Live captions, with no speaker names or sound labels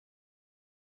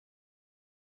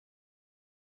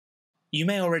You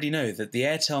may already know that the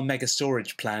Airtel Mega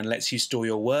Storage plan lets you store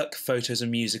your work, photos and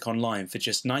music online for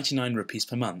just 99 rupees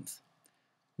per month.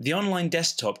 The online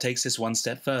desktop takes this one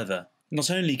step further. Not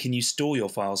only can you store your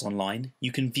files online,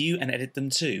 you can view and edit them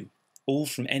too, all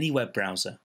from any web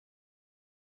browser.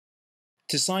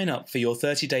 To sign up for your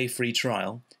 30-day free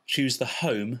trial, choose the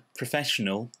Home,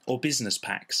 Professional or Business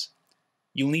packs.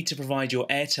 You'll need to provide your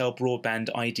Airtel broadband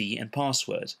ID and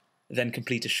password, then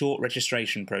complete a short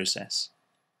registration process.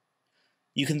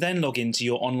 You can then log into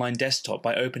your online desktop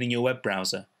by opening your web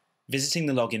browser, visiting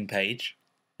the login page,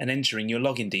 and entering your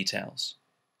login details.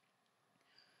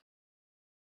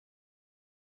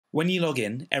 When you log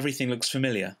in, everything looks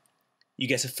familiar. You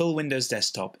get a full Windows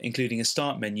desktop, including a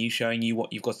start menu showing you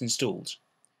what you've got installed.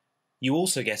 You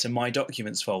also get a My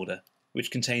Documents folder,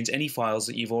 which contains any files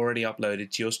that you've already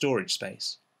uploaded to your storage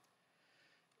space.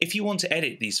 If you want to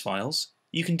edit these files,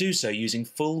 you can do so using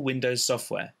full Windows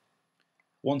software.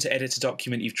 Want to edit a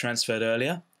document you've transferred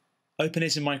earlier? Open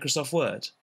it in Microsoft Word.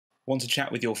 Want to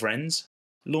chat with your friends?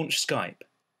 Launch Skype.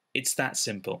 It's that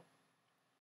simple.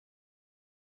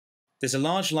 There's a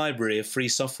large library of free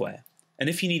software, and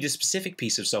if you need a specific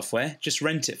piece of software, just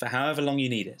rent it for however long you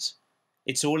need it.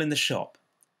 It's all in the shop.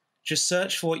 Just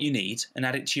search for what you need and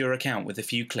add it to your account with a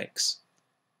few clicks.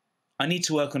 I need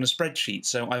to work on a spreadsheet,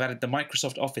 so I've added the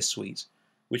Microsoft Office suite,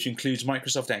 which includes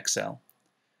Microsoft Excel.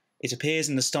 It appears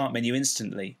in the Start menu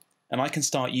instantly, and I can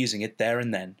start using it there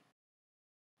and then.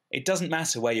 It doesn't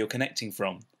matter where you're connecting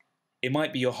from. It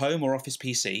might be your home or office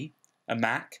PC, a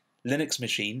Mac, Linux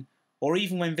machine, or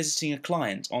even when visiting a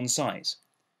client on site.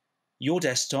 Your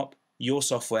desktop, your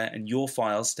software, and your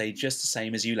files stay just the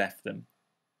same as you left them.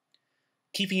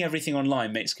 Keeping everything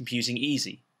online makes computing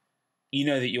easy. You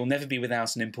know that you'll never be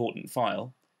without an important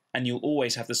file, and you'll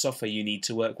always have the software you need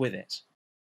to work with it.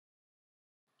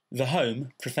 The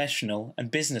Home, Professional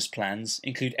and Business plans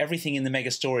include everything in the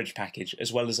Mega Storage package,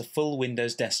 as well as a full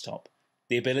Windows desktop,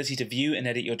 the ability to view and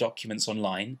edit your documents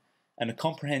online, and a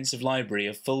comprehensive library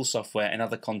of full software and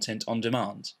other content on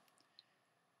demand.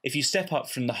 If you step up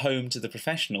from the Home to the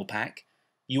Professional pack,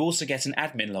 you also get an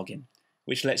admin login,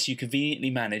 which lets you conveniently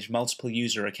manage multiple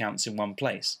user accounts in one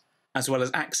place, as well as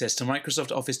access to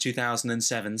Microsoft Office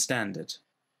 2007 Standard.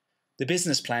 The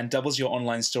Business plan doubles your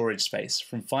online storage space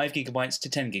from 5GB to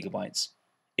 10GB.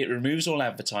 It removes all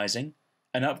advertising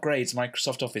and upgrades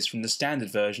Microsoft Office from the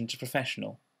Standard version to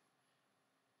Professional.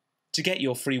 To get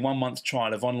your free 1-month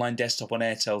trial of online desktop on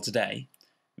Airtel today,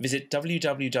 visit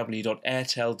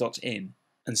www.airtel.in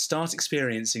and start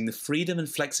experiencing the freedom and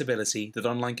flexibility that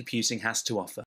online computing has to offer.